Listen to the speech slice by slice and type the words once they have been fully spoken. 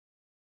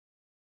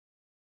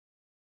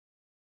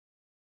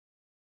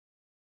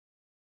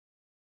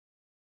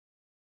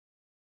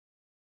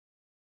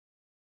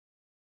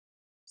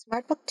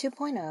SmartBook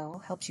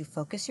 2.0 helps you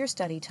focus your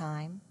study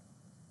time,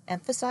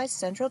 emphasize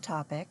central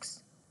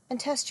topics, and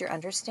test your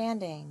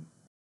understanding.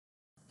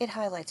 It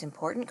highlights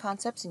important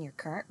concepts in your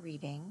current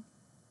reading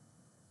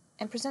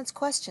and presents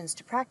questions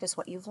to practice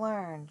what you've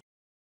learned.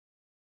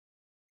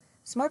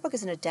 SmartBook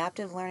is an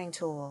adaptive learning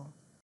tool,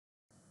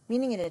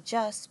 meaning it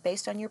adjusts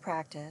based on your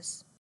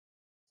practice,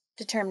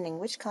 determining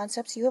which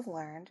concepts you have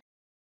learned,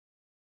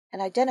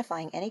 and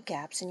identifying any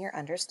gaps in your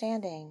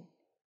understanding.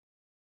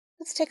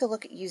 Let's take a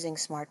look at using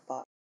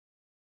SmartBook.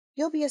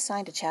 You'll be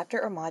assigned a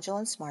chapter or module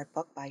in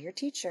SmartBook by your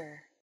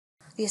teacher.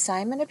 The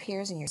assignment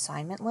appears in your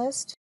assignment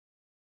list,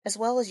 as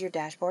well as your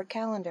dashboard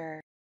calendar.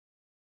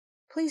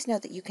 Please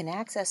note that you can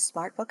access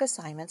SmartBook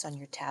assignments on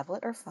your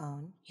tablet or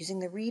phone using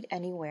the Read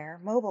Anywhere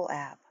mobile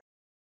app.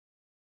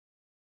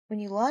 When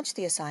you launch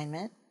the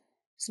assignment,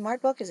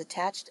 SmartBook is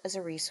attached as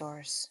a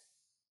resource.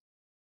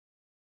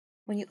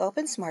 When you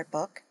open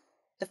SmartBook,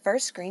 the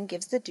first screen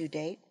gives the due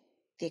date,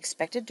 the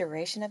expected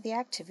duration of the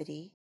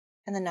activity,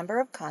 and the number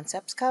of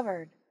concepts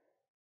covered.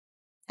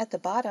 At the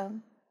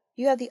bottom,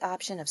 you have the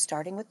option of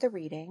starting with the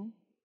reading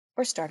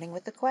or starting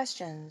with the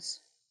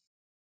questions.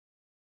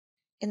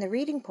 In the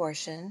reading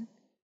portion,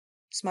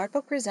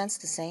 SmartBook presents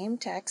the same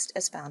text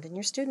as found in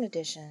your student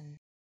edition.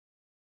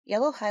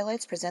 Yellow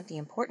highlights present the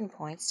important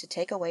points to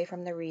take away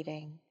from the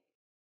reading.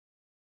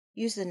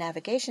 Use the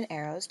navigation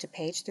arrows to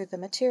page through the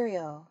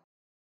material.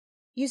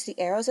 Use the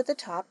arrows at the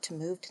top to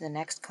move to the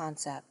next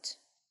concept.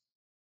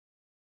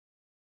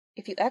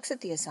 If you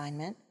exit the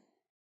assignment,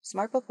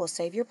 SmartBook will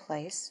save your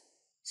place,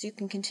 so you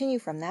can continue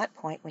from that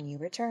point when you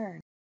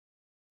return.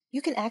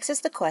 You can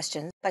access the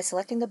questions by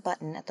selecting the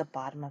button at the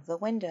bottom of the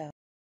window.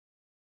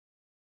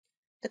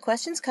 The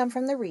questions come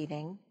from the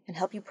reading and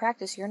help you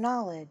practice your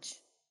knowledge.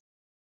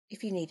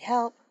 If you need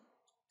help,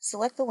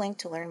 select the link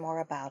to learn more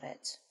about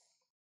it.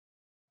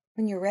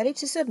 When you're ready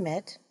to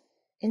submit,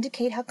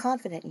 indicate how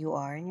confident you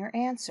are in your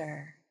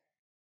answer.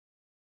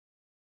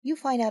 You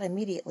find out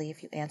immediately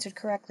if you answered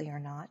correctly or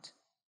not,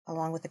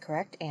 along with the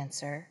correct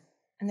answer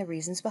and the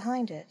reasons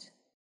behind it.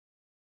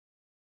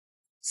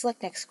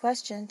 Select Next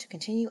Question to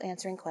continue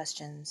answering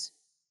questions.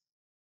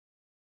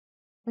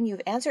 When you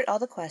have answered all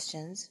the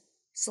questions,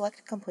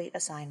 select Complete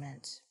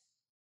Assignment.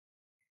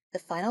 The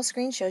final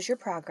screen shows your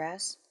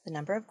progress, the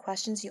number of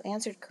questions you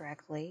answered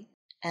correctly,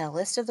 and a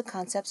list of the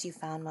concepts you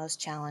found most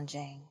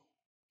challenging.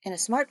 In a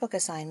SmartBook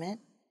assignment,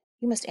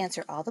 you must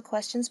answer all the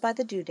questions by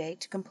the due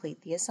date to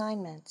complete the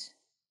assignment.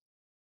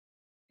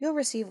 You'll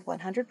receive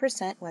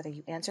 100% whether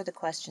you answer the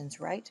questions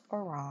right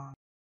or wrong.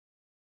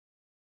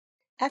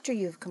 After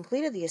you've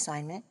completed the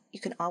assignment, you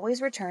can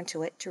always return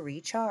to it to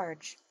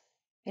recharge.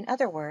 In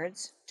other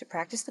words, to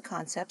practice the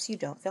concepts you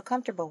don't feel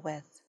comfortable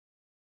with.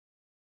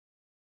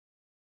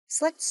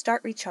 Select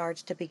Start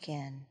Recharge to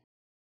begin.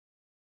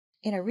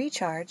 In a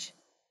recharge,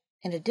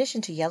 in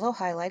addition to yellow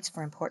highlights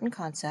for important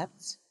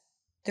concepts,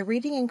 the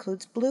reading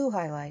includes blue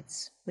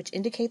highlights, which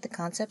indicate the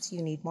concepts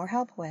you need more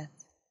help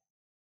with.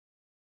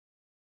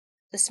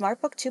 The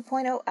SmartBook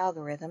 2.0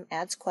 algorithm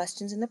adds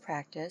questions in the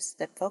practice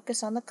that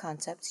focus on the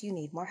concepts you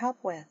need more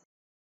help with.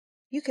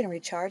 You can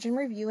recharge and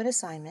review an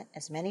assignment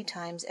as many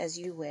times as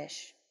you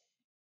wish.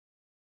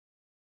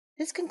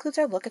 This concludes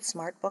our look at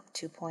SmartBook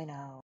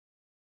 2.0.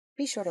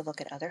 Be sure to look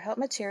at other help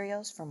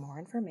materials for more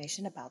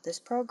information about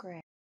this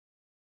program.